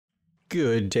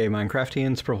Good day,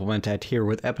 Minecraftians. PurpleMentat here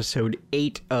with episode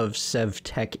 8 of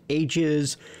Sevtech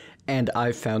Ages, and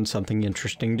I found something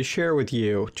interesting to share with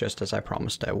you, just as I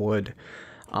promised I would.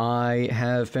 I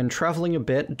have been traveling a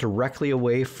bit directly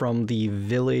away from the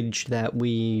village that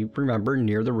we remember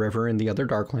near the river in the other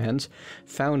Darklands,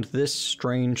 found this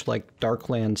strange,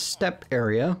 Darkland steppe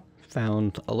area,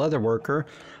 found a leather worker,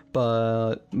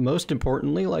 but most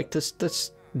importantly, this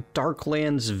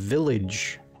Darklands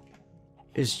village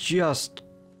is just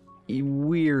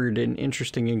weird and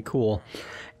interesting and cool.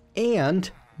 And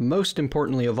most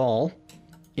importantly of all,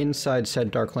 inside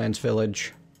said Darklands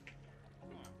village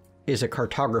is a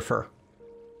cartographer.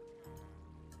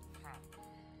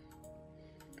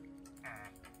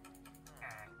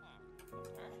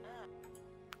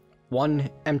 One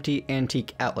empty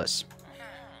antique atlas.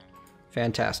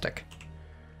 Fantastic.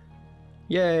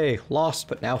 Yay, lost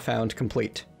but now found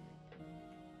complete.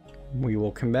 We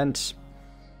will commence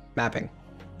mapping.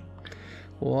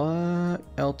 What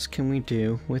else can we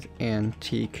do with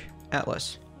antique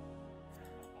atlas?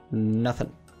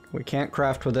 Nothing. We can't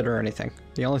craft with it or anything.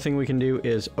 The only thing we can do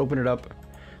is open it up.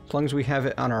 As long as we have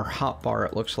it on our hotbar,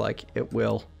 it looks like it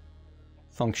will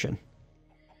function.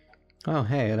 Oh,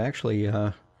 hey, it actually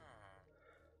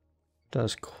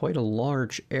does quite a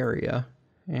large area,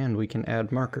 and we can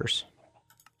add markers.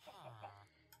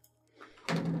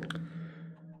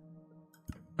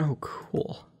 Oh,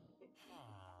 cool.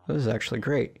 This is actually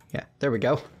great. Yeah, there we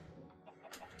go.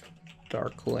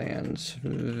 Darklands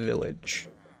Village.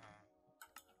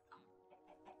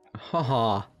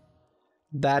 Haha.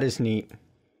 That is neat.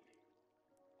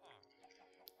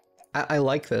 I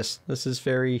like this. This is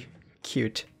very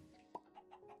cute.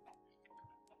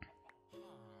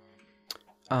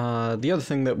 The other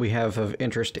thing that we have of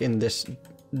interest in this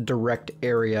direct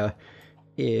area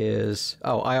is...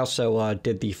 Oh, I also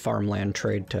did the farmland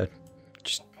trade to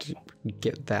just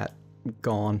get that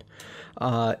gone.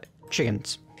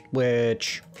 Chickens,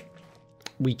 which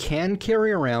we can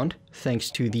carry around thanks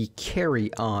to the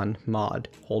carry on mod.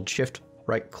 Hold shift,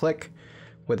 right click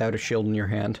without a shield in your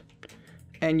hand.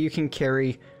 And you can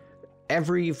carry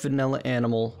every vanilla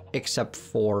animal except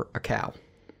for a cow.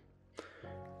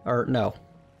 Or no,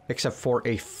 except for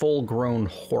a full grown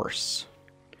horse.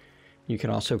 You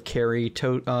can also carry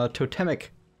Totemic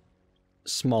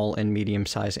small and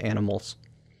medium-sized animals.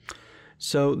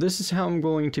 So this is how I'm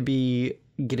going to be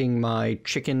getting my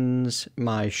chickens,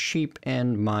 my sheep,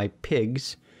 and my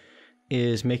pigs,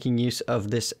 is making use of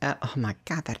this oh my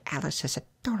god, that Alice is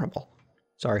adorable.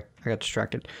 Sorry, I got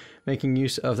distracted. Making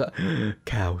use of the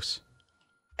cows.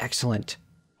 Excellent.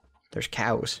 There's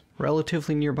cows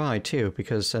relatively nearby too,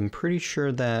 because I'm pretty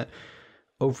sure that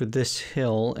over this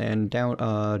hill and down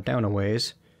a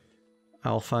ways,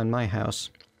 I'll find my house.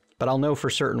 But I'll know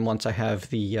for certain once I have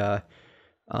the,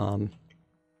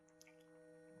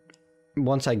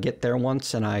 once I get there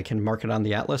once and I can mark it on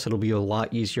the atlas, it'll be a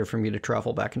lot easier for me to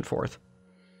travel back and forth.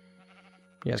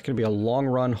 Yeah, it's going to be a long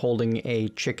run holding a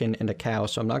chicken and a cow,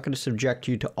 so I'm not going to subject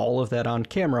you to all of that on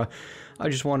camera. I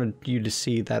just wanted you to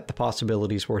see that the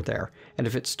possibilities were there. And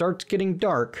if it starts getting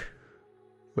dark,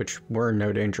 which we're in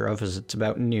no danger of as it's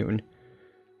about noon,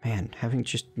 man, having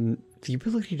just the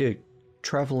ability to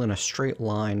travel in a straight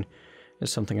line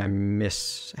is something I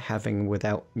miss having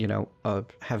without, you know,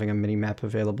 having a mini-map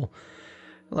available.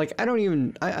 Like, I don't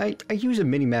even... I use a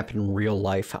mini-map in real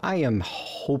life. I am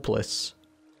hopeless.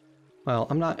 Well,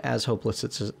 I'm not as hopeless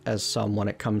as some when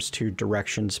it comes to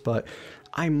directions, but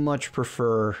I much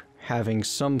prefer having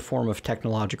some form of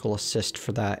technological assist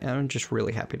for that, and I'm just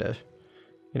really happy to,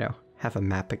 you know, have a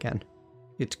map again.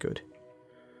 It's good.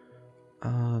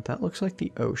 That looks like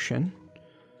the ocean.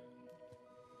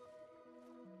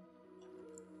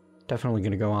 Definitely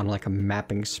going to go on like a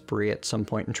mapping spree at some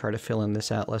point and try to fill in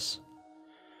this atlas.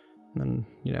 And then,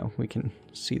 you know, we can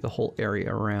see the whole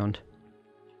area around.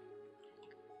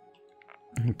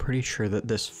 I'm pretty sure that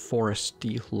this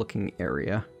foresty looking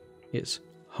area is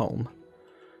home.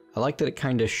 I like that it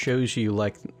kind of shows you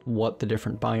like what the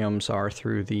different biomes are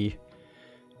through the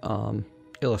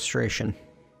illustration.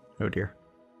 Oh dear.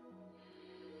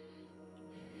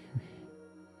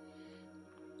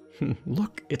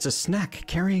 Look, it's a snack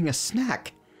carrying a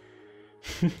snack.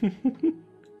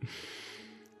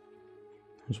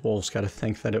 Those wolves got to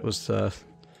think that it was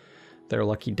their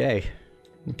lucky day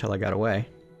until I got away.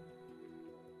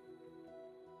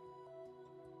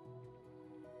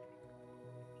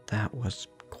 That was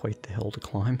quite the hill to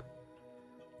climb.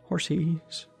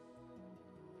 Horsies.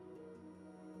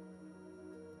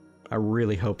 I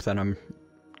really hope that I'm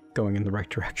going in the right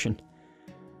direction.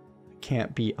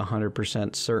 Can't be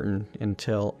 100% certain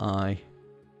until I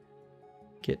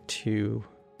get to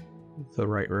the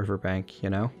right riverbank, you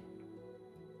know?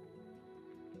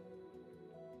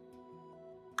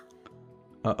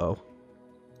 Uh-oh.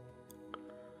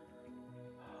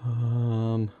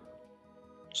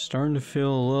 Starting to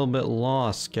feel a little bit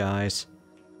lost, guys.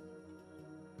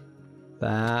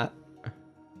 That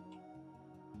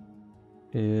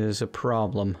is a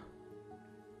problem.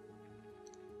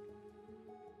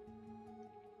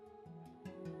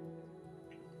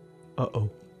 Uh-oh.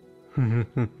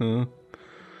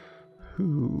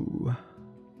 Who?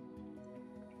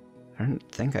 I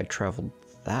didn't think I traveled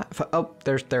that far. Oh,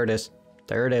 there it is.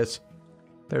 There it is.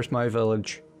 There's my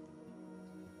village.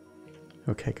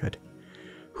 Okay, good.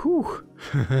 Whew.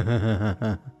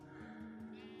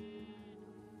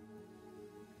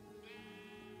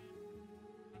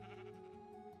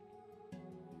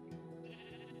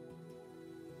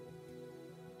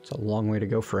 It's a long way to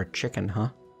go for a chicken, huh?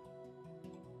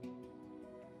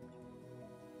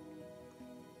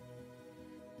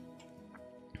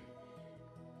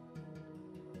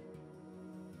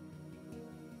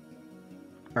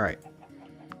 All right.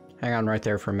 Hang on right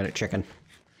there for a minute, chicken.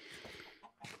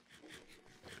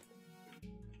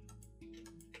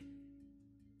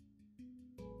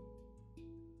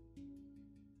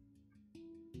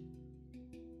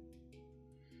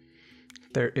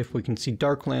 There, if we can see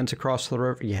Darklands across the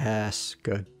river. Yes,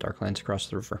 good. Darklands across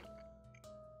the river.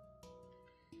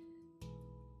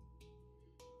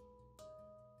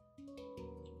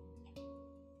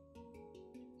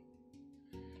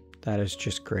 That is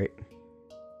just great.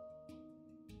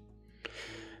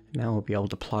 Now we'll be able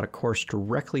to plot a course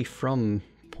directly from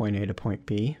point A to point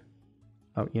B.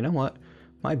 Oh, you know what?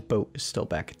 My boat is still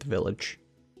back at the village.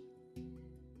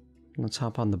 Let's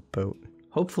hop on the boat.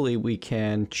 Hopefully we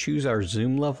can choose our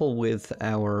zoom level with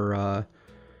our,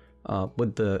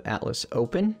 with the atlas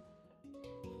open.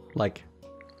 Like,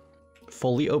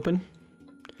 fully open.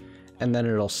 And then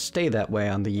it'll stay that way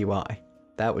on the UI.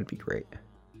 That would be great.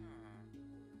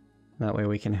 That way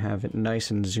we can have it nice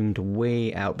and zoomed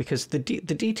way out, because the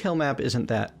detail map isn't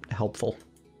that helpful.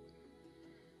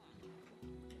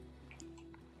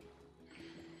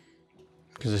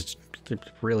 Because it's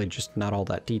really just not all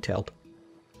that detailed.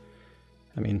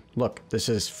 I mean, look, this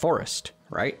is forest,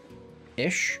 right?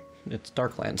 Ish? It's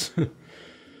Darklands.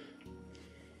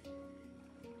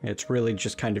 It's really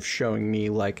just kind of showing me,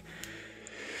 like,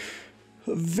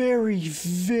 a very,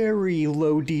 very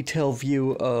low detail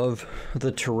view of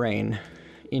the terrain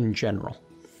in general.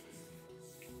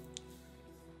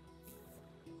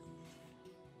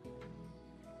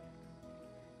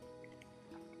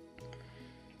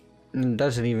 And it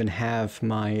doesn't even have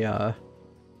my,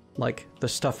 like, the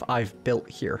stuff I've built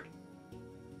here.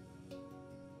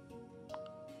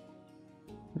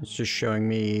 It's just showing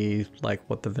me, like,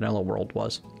 what the vanilla world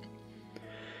was.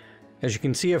 As you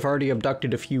can see, I've already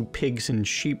abducted a few pigs and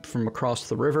sheep from across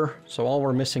the river, so all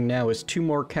we're missing now is 2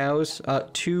 more cows,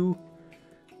 2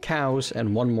 cows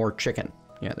and 1 more chicken.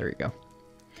 Yeah, there you go.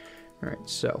 Alright,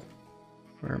 so,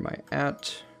 where am I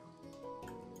at?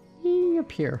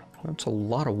 Up here. That's a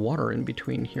lot of water in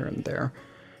between here and there.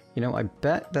 You know, I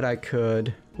bet that I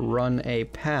could run a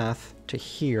path to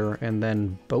here and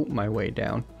then boat my way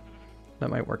down. That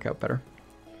might work out better.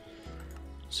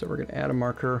 So we're gonna add a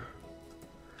marker.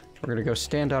 We're gonna go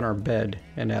stand on our bed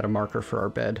and add a marker for our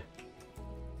bed.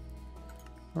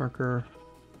 Marker.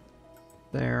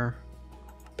 There.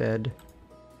 Bed.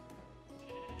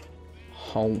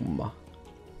 Home.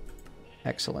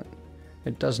 Excellent.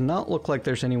 It does not look like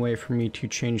there's any way for me to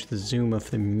change the zoom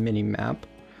of the mini-map.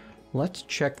 Let's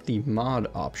check the mod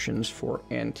options for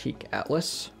Antique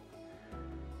Atlas.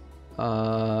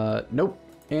 Nope.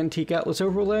 Antique Atlas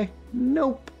Overlay?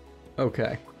 Nope.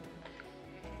 Okay.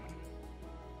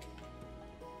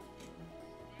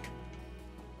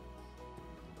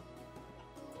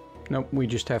 Nope, we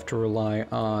just have to rely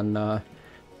on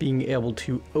being able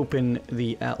to open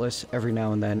the atlas every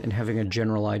now and then and having a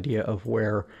general idea of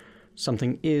where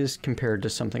something is compared to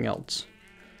something else.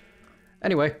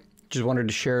 Anyway, just wanted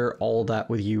to share all that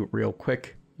with you real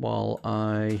quick while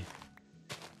I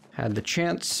had the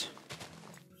chance.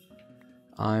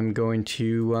 I'm going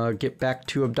to get back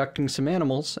to abducting some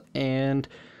animals, and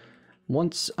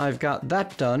once I've got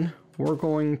that done, we're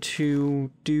going to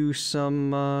do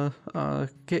some,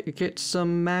 get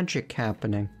some magic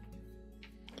happening.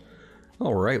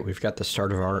 Alright, we've got the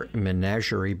start of our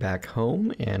menagerie back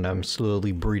home, and I'm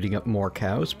slowly breeding up more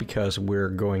cows because we're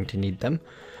going to need them.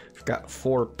 We've got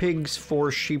 4 pigs,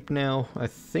 4 sheep now. I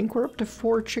think we're up to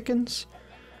 4 chickens.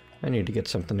 I need to get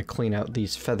something to clean out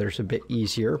these feathers a bit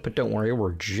easier, but don't worry,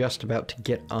 we're just about to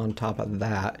get on top of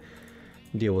that.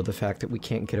 deal with the fact that we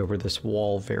can't get over this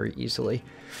wall very easily.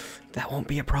 That won't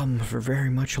be a problem for very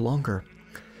much longer.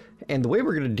 And the way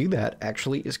we're going to do that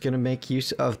actually is going to make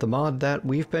use of the mod that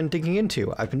we've been digging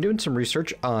into. I've been doing some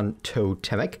research on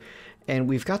Totemic, and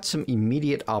we've got some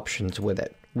immediate options with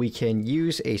it. We can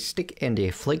use a stick and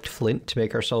a flaked flint to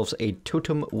make ourselves a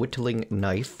totem whittling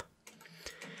knife.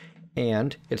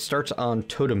 And it starts on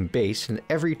totem base, and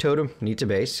every totem needs a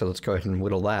base, so let's go ahead and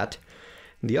whittle that.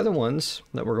 The other ones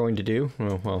that we're going to do,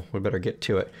 well, we better get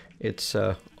to it. It's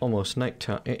almost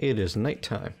nighttime. It is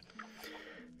nighttime.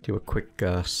 Do a quick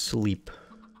sleep,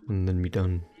 and then be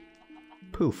done.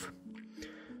 Poof.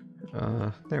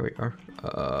 There we are.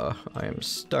 I am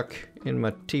stuck in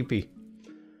my teepee.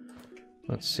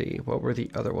 Let's see, what were the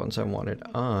other ones I wanted?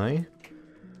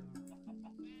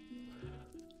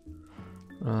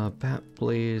 Bat,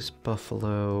 blaze,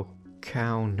 buffalo,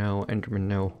 cow, no, enderman,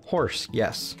 no. Horse,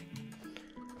 yes.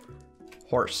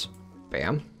 Horse.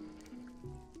 Bam.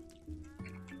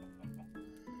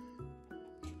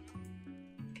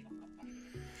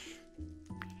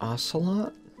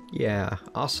 Ocelot? Yeah,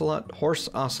 ocelot, horse,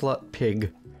 ocelot,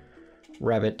 pig,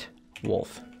 rabbit,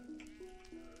 wolf.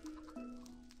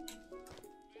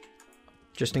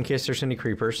 Just in case there's any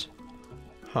creepers.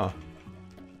 Huh.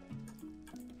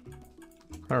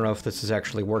 I don't know if this is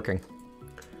actually working.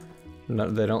 No,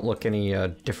 they don't look any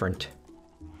different.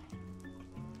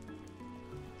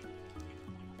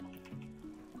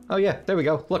 Oh yeah, there we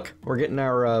go. Look, we're getting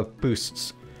our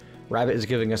boosts. Rabbit is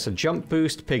giving us a jump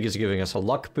boost, pig is giving us a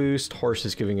luck boost, horse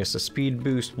is giving us a speed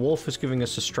boost, wolf is giving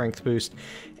us a strength boost,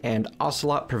 and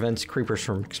ocelot prevents creepers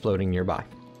from exploding nearby.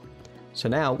 So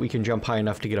now we can jump high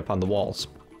enough to get up on the walls.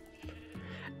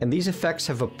 And these effects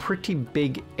have a pretty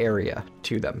big area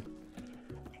to them.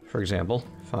 For example,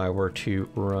 if I were to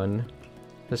run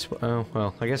this way, oh,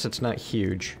 well, I guess it's not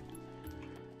huge.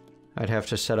 I'd have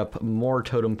to set up more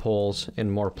totem poles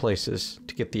in more places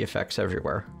to get the effects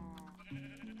everywhere.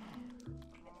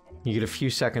 You get a few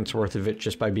seconds worth of it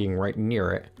just by being right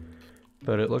near it,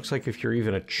 but it looks like if you're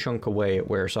even a chunk away, it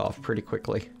wears off pretty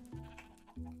quickly.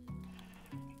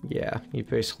 Yeah, you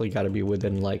basically got to be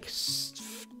within like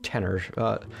 10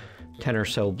 or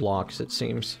so blocks, it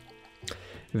seems.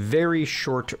 Very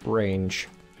short range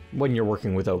when you're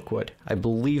working with oak wood. I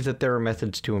believe that there are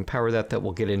methods to empower that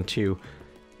we'll get into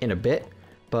in a bit,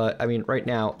 but I mean, right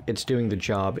now it's doing the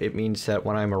job. It means that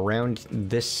when I'm around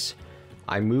this,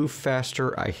 I move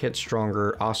faster, I hit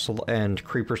stronger, and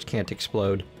creepers can't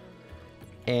explode,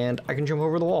 and I can jump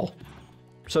over the wall.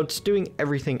 So it's doing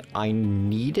everything I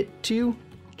need it to,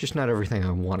 just not everything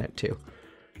I want it to.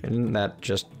 And that's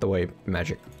just the way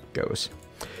magic goes.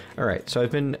 Alright, so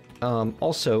I've been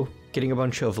also getting a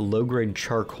bunch of low-grade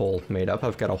charcoal made up.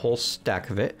 I've got a whole stack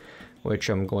of it, which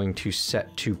I'm going to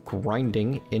set to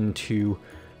grinding into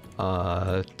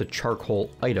the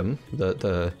charcoal item,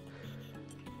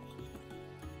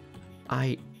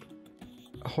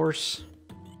 horse,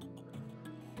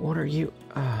 what are you?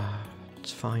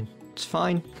 It's fine. It's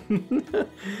fine.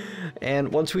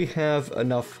 And once we have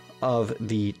enough of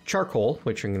the charcoal,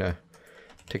 which I'm gonna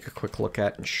take a quick look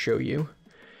at and show you,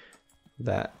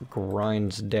 that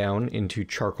grinds down into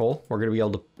charcoal, we're gonna be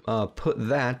able to put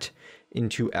that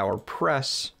into our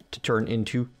press to turn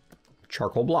into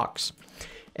charcoal blocks.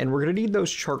 And we're gonna need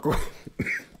those charcoal...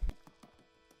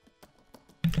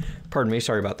 Pardon me,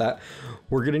 sorry about that.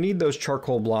 We're going to need those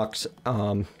charcoal blocks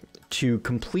to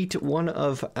complete one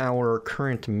of our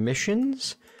current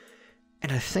missions.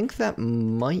 And I think that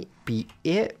might be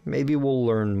it. Maybe we'll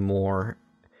learn more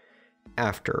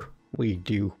after we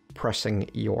do pressing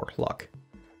your luck.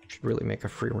 Should really make a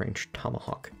free-range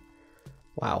tomahawk.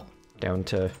 Wow, down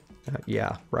to...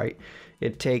 yeah, right.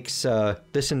 It takes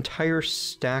this entire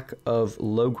stack of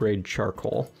low-grade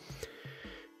charcoal,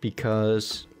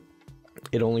 because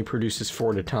it only produces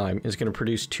 4 at a time, is going to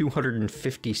produce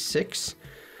 256,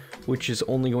 which is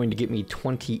only going to get me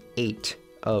 28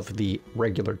 of the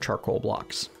regular charcoal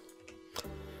blocks.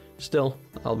 Still,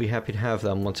 I'll be happy to have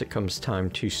them once it comes time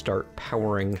to start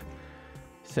powering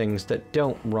things that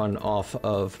don't run off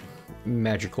of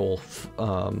magical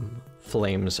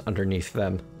flames underneath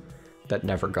them that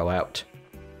never go out.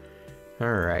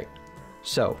 Alright,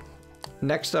 so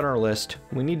next on our list,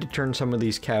 we need to turn some of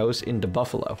these cows into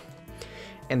buffalo.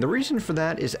 And the reason for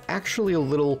that is actually a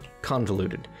little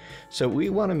convoluted. So we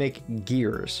want to make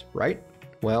gears, right?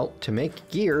 Well, to make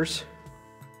gears,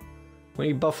 we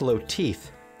need buffalo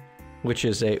teeth, which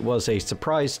was a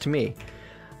surprise to me.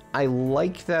 I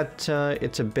like that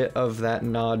it's a bit of that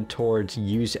nod towards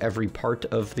use every part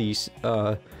of these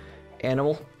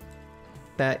animal.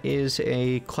 That is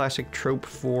a classic trope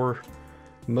for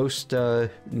most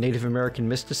Native American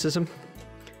mysticism.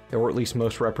 or at least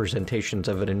most representations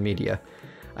of it in media.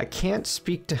 I can't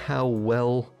speak to how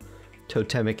well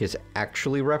Totemic is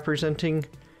actually representing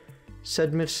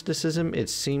said mysticism. It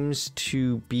seems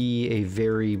to be a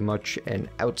very much an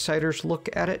outsider's look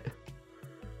at it,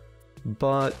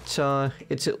 but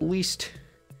it's at least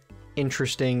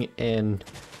interesting, and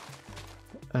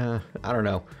I don't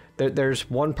know. There's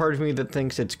one part of me that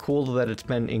thinks it's cool that it's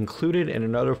been included, and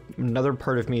another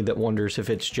part of me that wonders if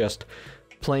it's just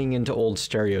playing into old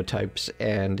stereotypes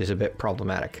and is a bit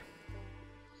problematic.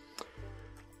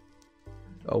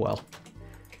 Oh well.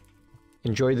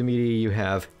 Enjoy the media you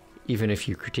have, even if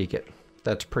you critique it.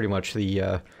 That's pretty much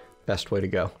the best way to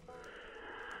go.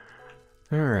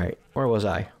 Alright, where was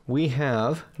I? We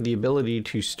have the ability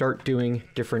to start doing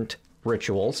different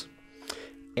rituals,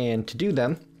 and to do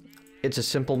them, it's a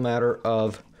simple matter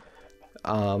of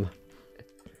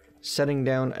setting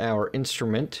down our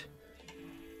instrument,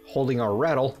 holding our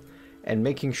rattle, and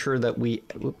making sure that we...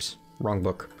 Oops, wrong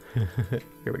book.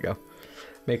 Here we go.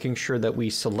 Making sure that we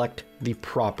select the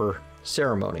proper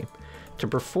ceremony. To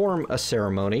perform a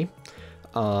ceremony,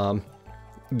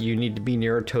 you need to be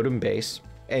near a totem base,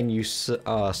 and you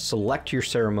select your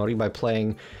ceremony by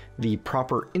playing the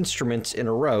proper instruments in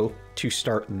a row to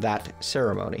start that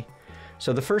ceremony.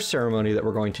 So the first ceremony that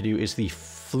we're going to do is the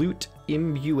flute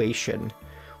imbuation,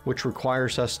 which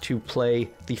requires us to play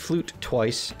the flute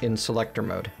twice in selector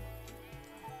mode.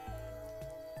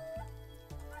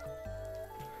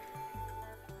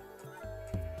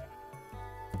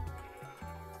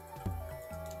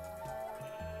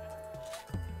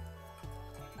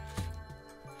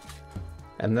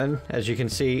 And then, as you can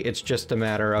see, it's just a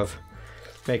matter of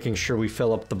making sure we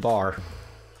fill up the bar.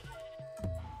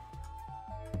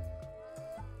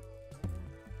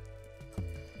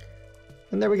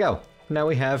 And there we go. Now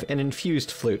we have an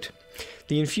infused flute.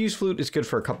 The infused flute is good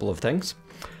for a couple of things.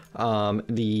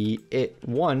 It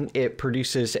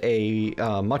produces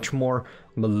a much more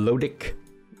melodic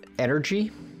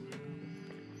energy,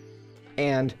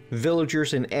 and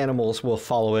villagers and animals will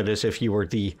follow it as if you were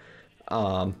the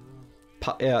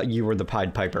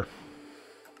Pied Piper.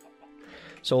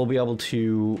 So we'll be able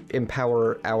to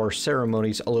empower our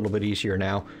ceremonies a little bit easier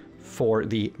now for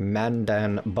the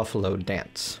Mandan Buffalo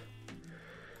Dance,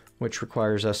 which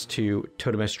requires us to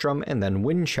totemist drum and then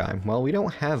wind chime. Well, we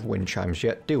don't have wind chimes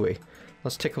yet, do we?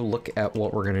 Let's take a look at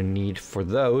what we're going to need for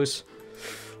those.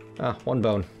 Ah, one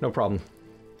bone, no problem.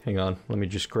 Hang on, let me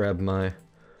just grab a...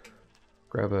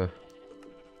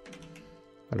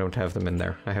 I don't have them in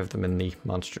there. I have them in the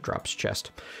monster drops chest.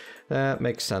 That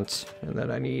makes sense. And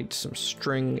then I need some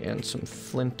string and some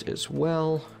flint as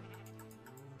well.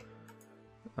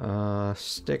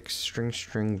 Sticks,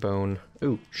 string, bone.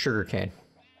 Ooh, sugarcane.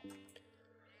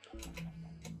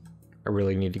 I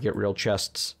really need to get real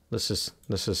chests. This is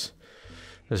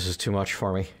too much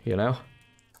for me, you know?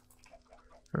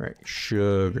 Alright,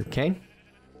 sugarcane.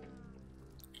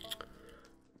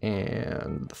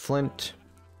 And the flint.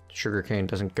 Sugarcane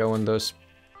doesn't go in those.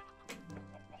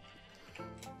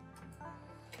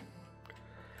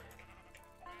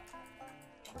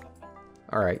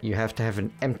 Alright, you have to have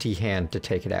an empty hand to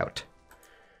take it out.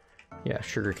 Yeah,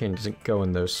 sugarcane doesn't go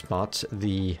in those spots.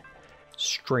 The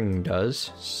string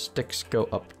does. Sticks go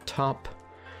up top.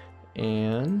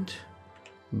 And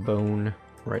bone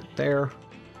right there.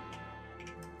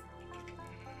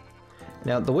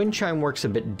 Now, the wind chime works a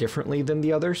bit differently than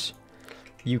the others.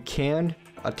 You can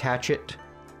attach it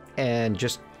and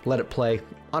just let it play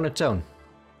on its own.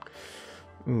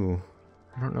 Ooh,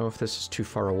 I don't know if this is too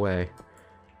far away.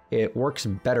 It works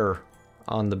better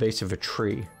on the base of a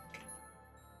tree.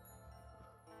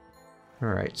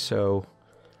 Alright, so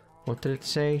what did it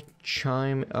say?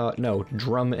 Chime, no,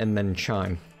 drum and then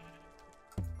chime.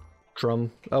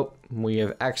 Drum, oh, we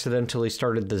have accidentally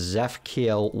started the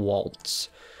Zafkiel Waltz,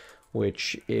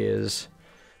 which is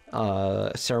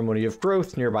ceremony of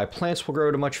growth. Nearby plants will grow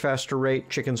at a much faster rate,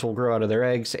 chickens will grow out of their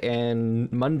eggs,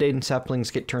 and mundane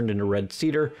saplings get turned into red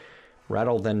cedar.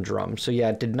 Rattle, then drum. So yeah,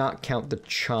 it did not count the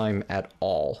chime at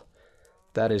all.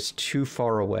 That is too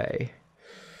far away.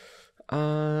 You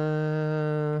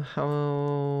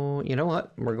know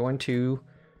what? We're going to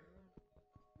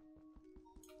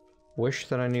wish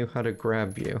that I knew how to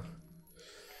grab you.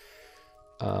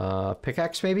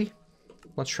 Pickaxe maybe?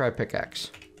 Let's try pickaxe.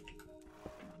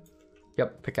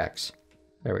 Yep, pickaxe.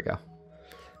 There we go.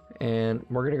 And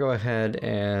we're gonna go ahead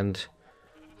and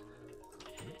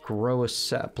grow a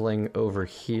sapling over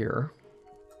here.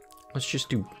 Let's just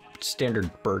do standard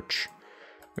birch.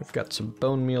 We've got some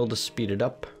bone meal to speed it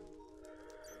up.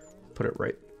 Put it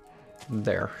right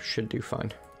there. Should do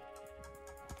fine.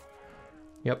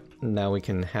 Yep, now we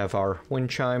can have our wind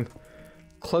chime.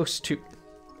 close to...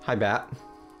 Hi, Bat.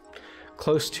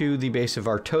 Close to the base of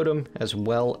our totem, as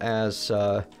well as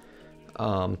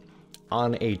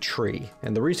on a tree.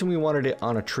 And the reason we wanted it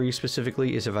on a tree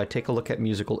specifically is if I take a look at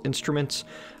musical instruments,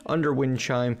 under wind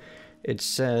chime, it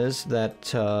says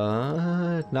that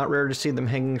not rare to see them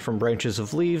hanging from branches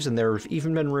of leaves, and there have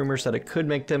even been rumors that it could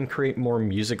make them create more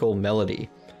musical melody.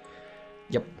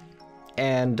 Yep.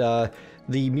 And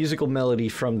the musical melody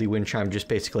from the wind chime just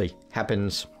basically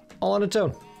happens all on its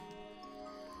own.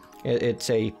 It's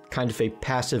a kind of a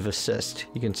passive assist.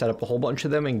 You can set up a whole bunch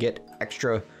of them and get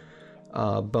extra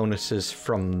bonuses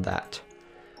from that.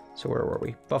 So where were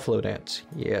we? Buffalo dance.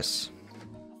 Yes.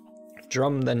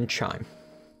 Drum, then chime.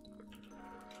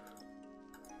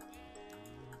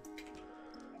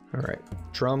 Alright.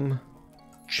 Drum,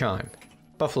 chime.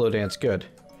 Buffalo dance, good.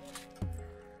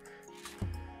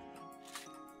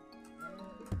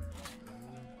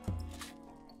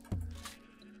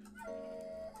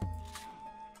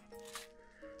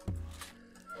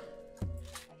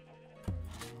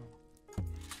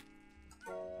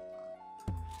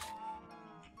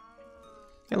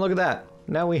 And look at that.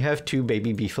 Now we have 2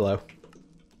 baby beefalo.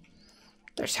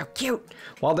 They're so cute.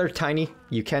 While they're tiny,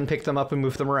 you can pick them up and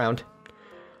move them around.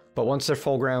 But once they're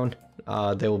full grown,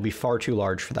 they will be far too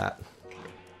large for that.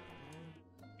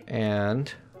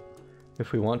 And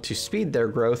if we want to speed their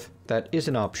growth, that is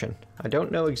an option. I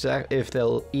don't know exactly if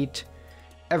they'll eat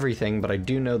everything, but I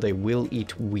do know they will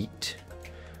eat wheat.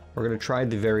 We're going to try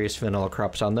the various vanilla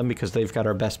crops on them because they've got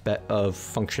our best bet of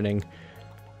functioning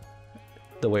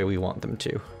the way we want them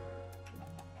to.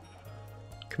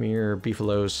 Come here,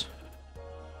 beefalos.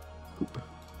 Oop.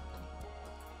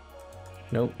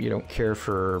 Nope, you don't care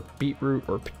for beetroot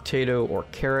or potato or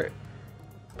carrot,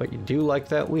 but you do like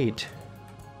that wheat.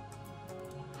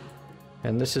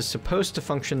 And this is supposed to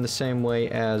function the same way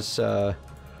as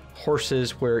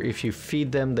horses, where if you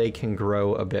feed them, they can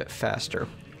grow a bit faster.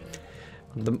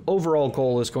 The overall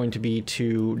goal is going to be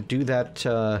to do that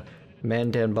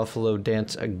Mandan Buffalo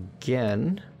dance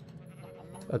again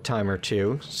a time or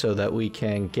two so that we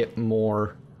can get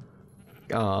more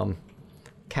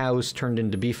cows turned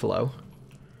into beefalo.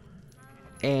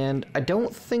 And I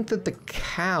don't think that the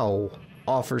cow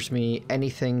offers me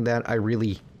anything that I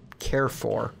really care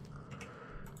for.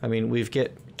 I mean,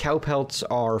 cow pelts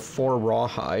are 4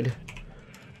 rawhide,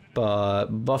 but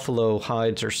buffalo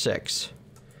hides are 6.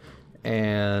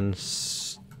 And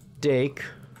steak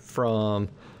from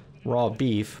raw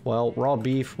beef. Well, raw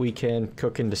beef we can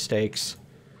cook into steaks.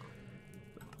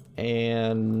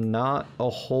 And not a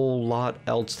whole lot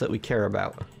else that we care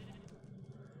about.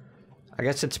 I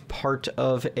guess it's part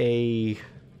of a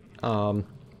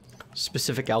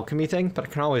specific alchemy thing, but I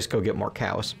can always go get more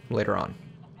cows later on.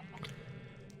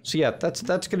 So yeah, that's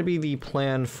going to be the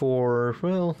plan for,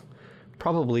 well,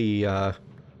 probably at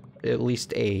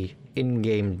least a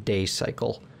in-game day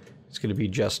cycle. It's going to be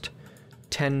just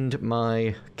tend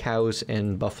my cows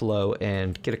and buffalo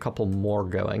and get a couple more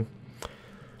going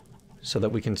so that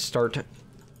we can start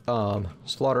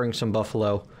slaughtering some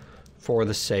buffalo for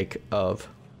the sake of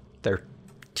their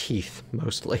teeth,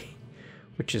 mostly,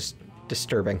 which is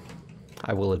disturbing,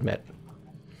 I will admit.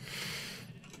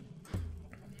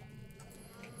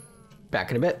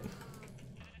 Back in a bit.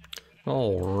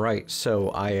 Alright,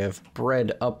 so I have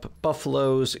bred up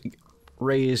buffaloes,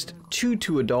 raised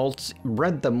 2 adults,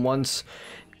 bred them once,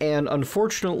 and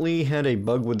unfortunately had a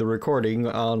bug with the recording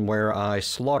on where I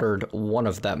slaughtered one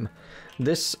of them.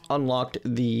 This unlocked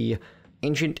the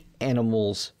Ancient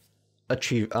Animals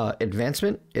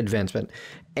advancement,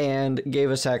 and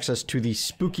gave us access to the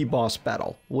Spooky Boss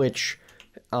Battle, which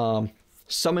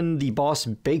summon the boss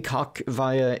Baycock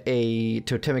via a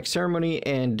totemic ceremony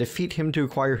and defeat him to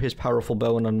acquire his powerful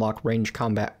bow and unlock range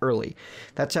combat early.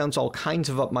 That sounds all kinds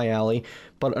of up my alley,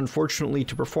 but unfortunately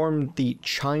to perform the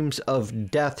Chimes of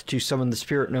Death to summon the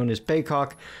spirit known as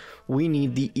Baycock, we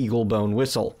need the Eagle Bone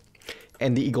Whistle.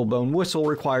 And the Eagle Bone Whistle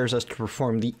requires us to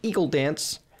perform the Eagle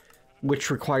Dance,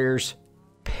 which requires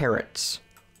parrots.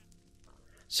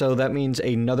 So that means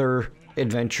another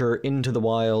adventure into the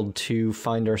wild to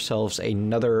find ourselves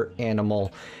another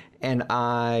animal, and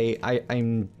I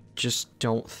just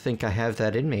don't think I have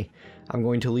that in me. I'm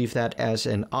going to leave that as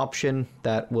an option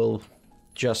that will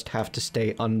just have to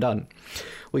stay undone.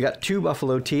 We got 2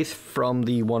 buffalo teeth from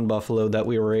the 1 buffalo that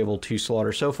we were able to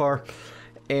slaughter so far,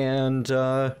 and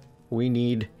we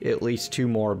need at least 2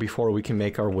 more before we can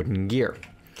make our wooden gear.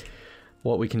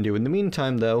 What we can do in the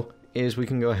meantime, though, is we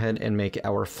can go ahead and make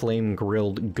our flame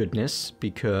grilled goodness,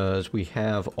 because we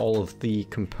have all of the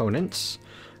components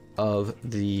of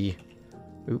the,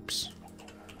 oops,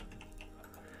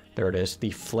 there it is,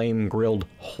 the flame grilled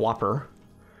whopper.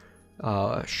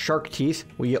 Shark teeth.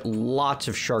 We get lots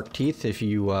of shark teeth. If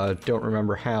you don't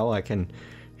remember how, I can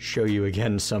show you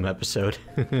again some episode.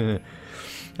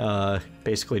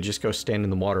 Basically just go stand in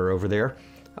the water over there.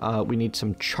 We need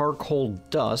some charcoal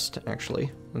dust.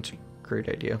 Actually, that's a great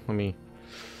idea. Let me...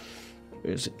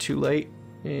 Is it too late?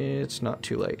 It's not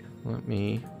too late. Let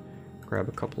me grab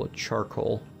a couple of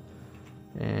charcoal.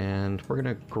 And we're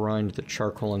gonna grind the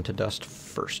charcoal into dust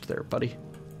first there, buddy.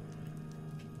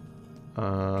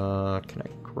 Can I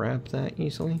grab that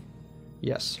easily?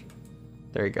 Yes.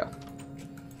 There you go.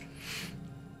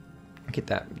 Get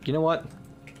that. You know what?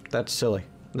 That's silly.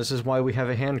 This is why we have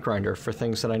a hand grinder, for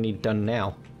things that I need done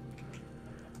now.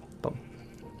 Boom.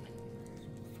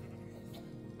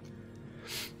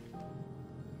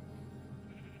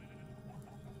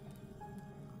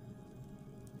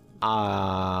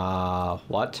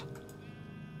 What?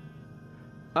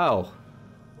 Oh.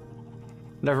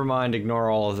 Never mind, ignore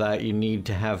all of that. You need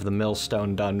to have the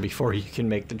millstone done before you can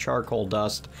make the charcoal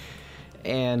dust.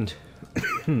 And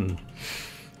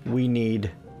we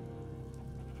need...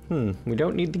 we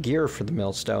don't need the gear for the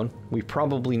millstone. We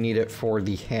probably need it for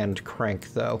the hand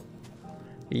crank, though.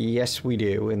 Yes, we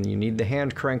do, and you need the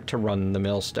hand crank to run the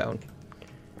millstone.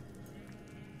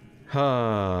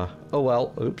 Oh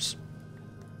well, oops.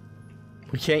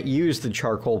 We can't use the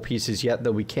charcoal pieces yet,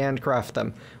 though we can craft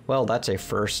them. Well, that's a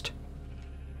first.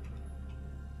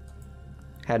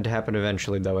 Had to happen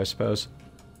eventually, though, I suppose.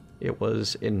 It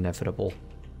was inevitable.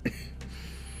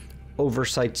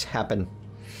 Oversights happen.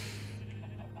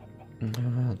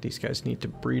 These guys need to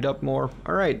breed up more.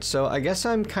 Alright, so I guess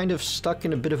I'm kind of stuck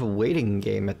in a bit of a waiting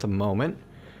game at the moment.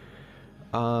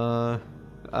 Right,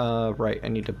 I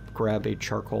need to grab a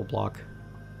charcoal block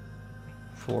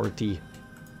for the...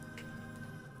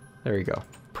 There you go.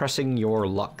 Pressing your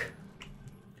luck.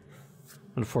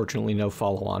 Unfortunately, no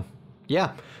follow-on.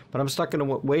 Yeah, but I'm stuck in a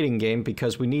waiting game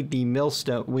because we need the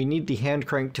millstone. We need the hand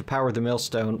crank to power the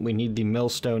millstone. We need the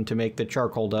millstone to make the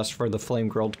charcoal dust for the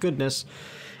flame-grilled goodness.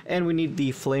 And we need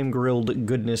the flame-grilled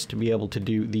goodness to be able to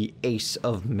do the ace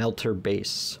of melter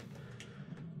base.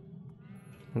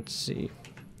 Let's see.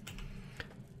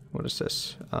 What is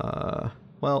this?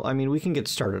 Well, I mean, we can get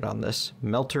started on this.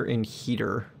 Melter and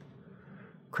heater.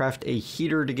 Craft a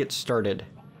heater to get started.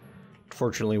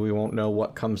 Fortunately, we won't know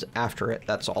what comes after it,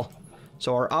 that's all.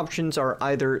 So our options are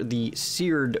either the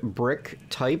seared brick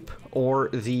type or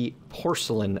the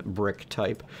porcelain brick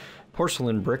type.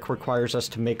 Porcelain brick requires us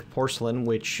to make porcelain,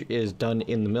 which is done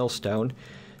in the millstone.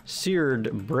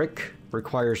 Seared brick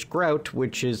requires grout,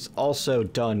 which is also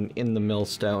done in the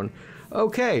millstone.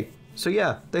 Okay, so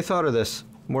yeah, they thought of this.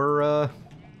 We're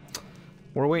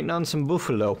waiting on some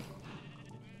buffalo.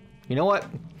 You know what?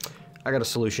 I got a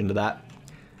solution to that.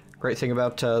 Great thing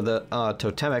about the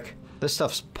Totemic, this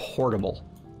stuff's portable.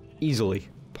 Easily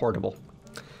portable.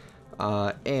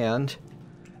 And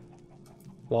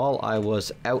while I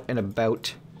was out and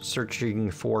about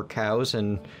searching for cows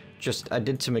and I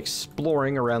did some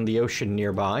exploring around the ocean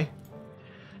nearby,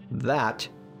 that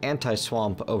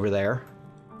anti-swamp over there,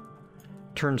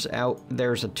 turns out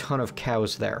there's a ton of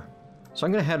cows there. So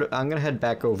I'm gonna head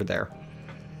back over there.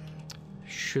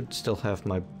 Should still have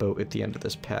my boat at the end of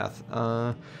this path.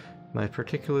 Am I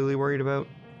particularly worried about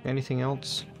anything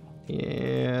else?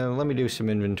 Yeah, let me do some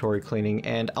inventory cleaning,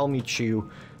 and I'll meet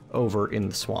you over in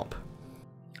the swamp.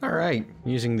 Alright,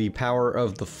 using the power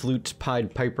of the flute's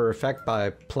Pied Piper effect by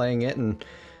playing it and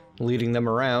leading them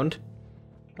around,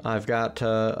 I've got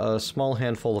a small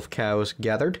handful of cows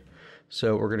gathered.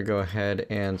 So we're going to go ahead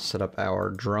and set up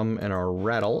our drum and our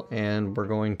rattle, and we're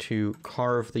going to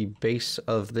carve the base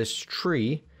of this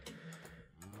tree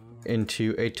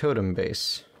into a totem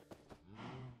base.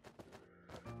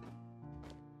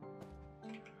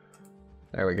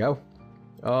 There we go.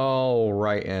 Oh,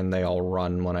 right, and they all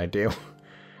run when I do.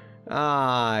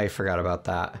 I forgot about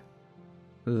that.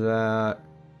 That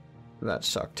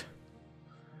sucked.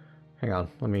 Hang on,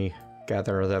 let me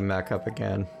gather them back up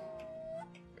again.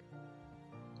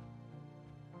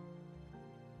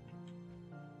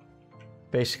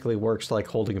 Basically works like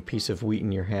holding a piece of wheat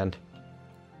in your hand.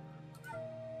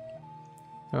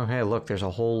 Oh, hey, look, there's a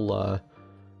whole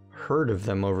herd of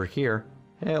them over here.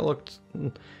 Yeah,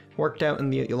 it worked out in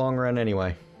the long run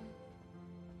anyway.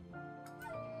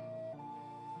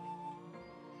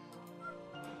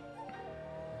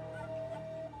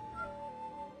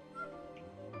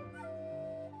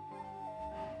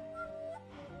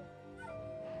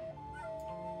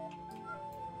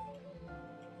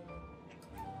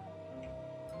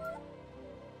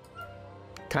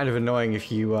 Kind of annoying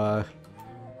if you,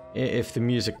 if the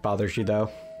music bothers you, though.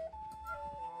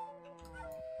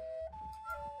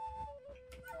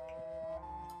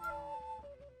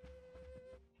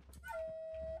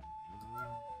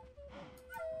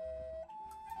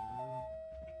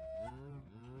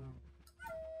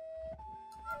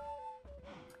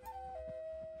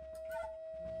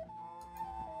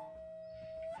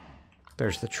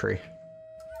 There's the tree.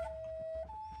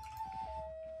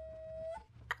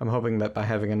 I'm hoping that by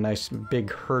having a nice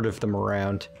big herd of them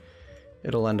around,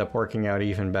 it'll end up working out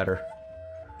even better.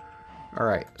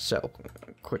 Alright, so,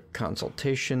 quick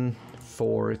consultation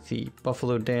for the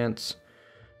buffalo dance,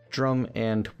 drum,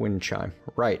 and wind chime.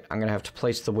 Right, I'm gonna have to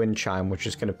place the wind chime, which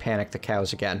is gonna panic the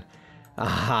cows again.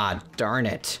 Aha, darn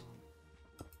it.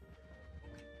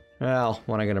 Well,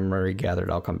 when I get them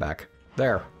regathered, I'll come back.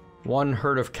 There, one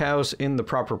herd of cows in the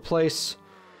proper place.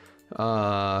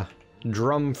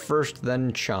 Drum first,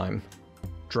 then chime.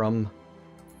 Drum,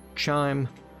 chime,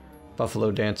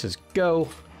 buffalo dances, go.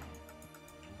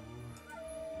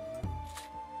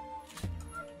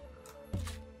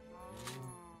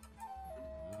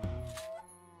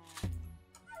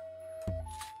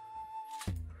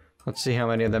 Let's see how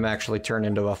many of them actually turn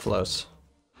into buffaloes.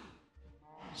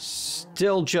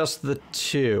 Still just the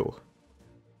 2.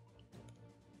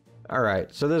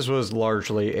 Alright, so this was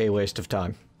largely a waste of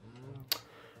time.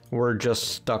 We're just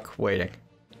stuck waiting.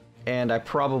 And I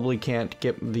probably can't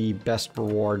get the best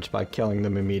rewards by killing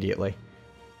them immediately.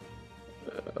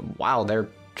 Wow, they're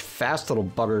fast little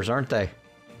buggers, aren't they?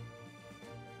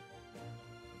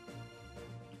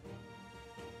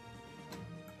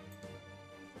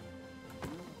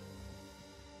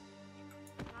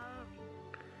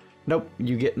 Nope,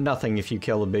 you get nothing if you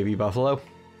kill a baby buffalo.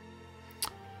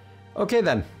 Okay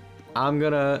then, I'm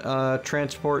gonna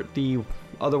transport the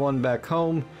other one back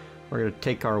home. We're gonna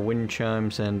take our wind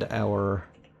chimes and our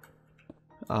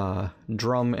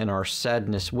drum and our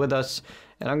sadness with us,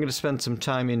 and I'm gonna spend some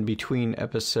time in between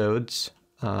episodes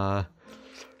doing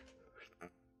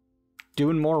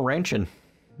more ranching.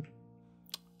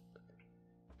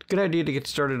 Good idea to get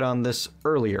started on this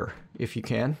earlier, if you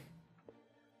can.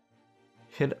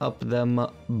 Hit up them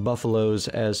buffaloes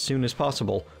as soon as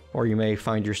possible, or you may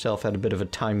find yourself at a bit of a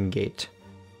time gate.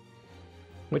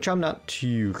 Which I'm not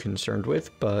too concerned with,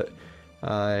 but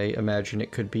I imagine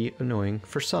it could be annoying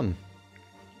for some.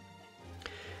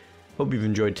 Hope you've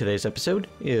enjoyed today's episode.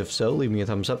 If so, leave me a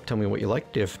thumbs up, tell me what you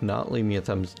liked. If not, leave me a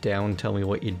thumbs down, tell me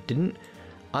what you didn't.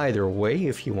 Either way,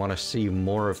 if you want to see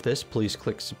more of this, please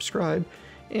click subscribe.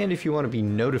 And if you want to be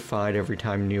notified every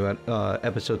time new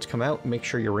episodes come out, make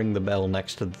sure you ring the bell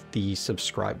next to the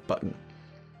subscribe button.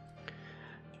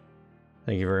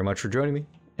 Thank you very much for joining me,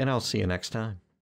 and I'll see you next time.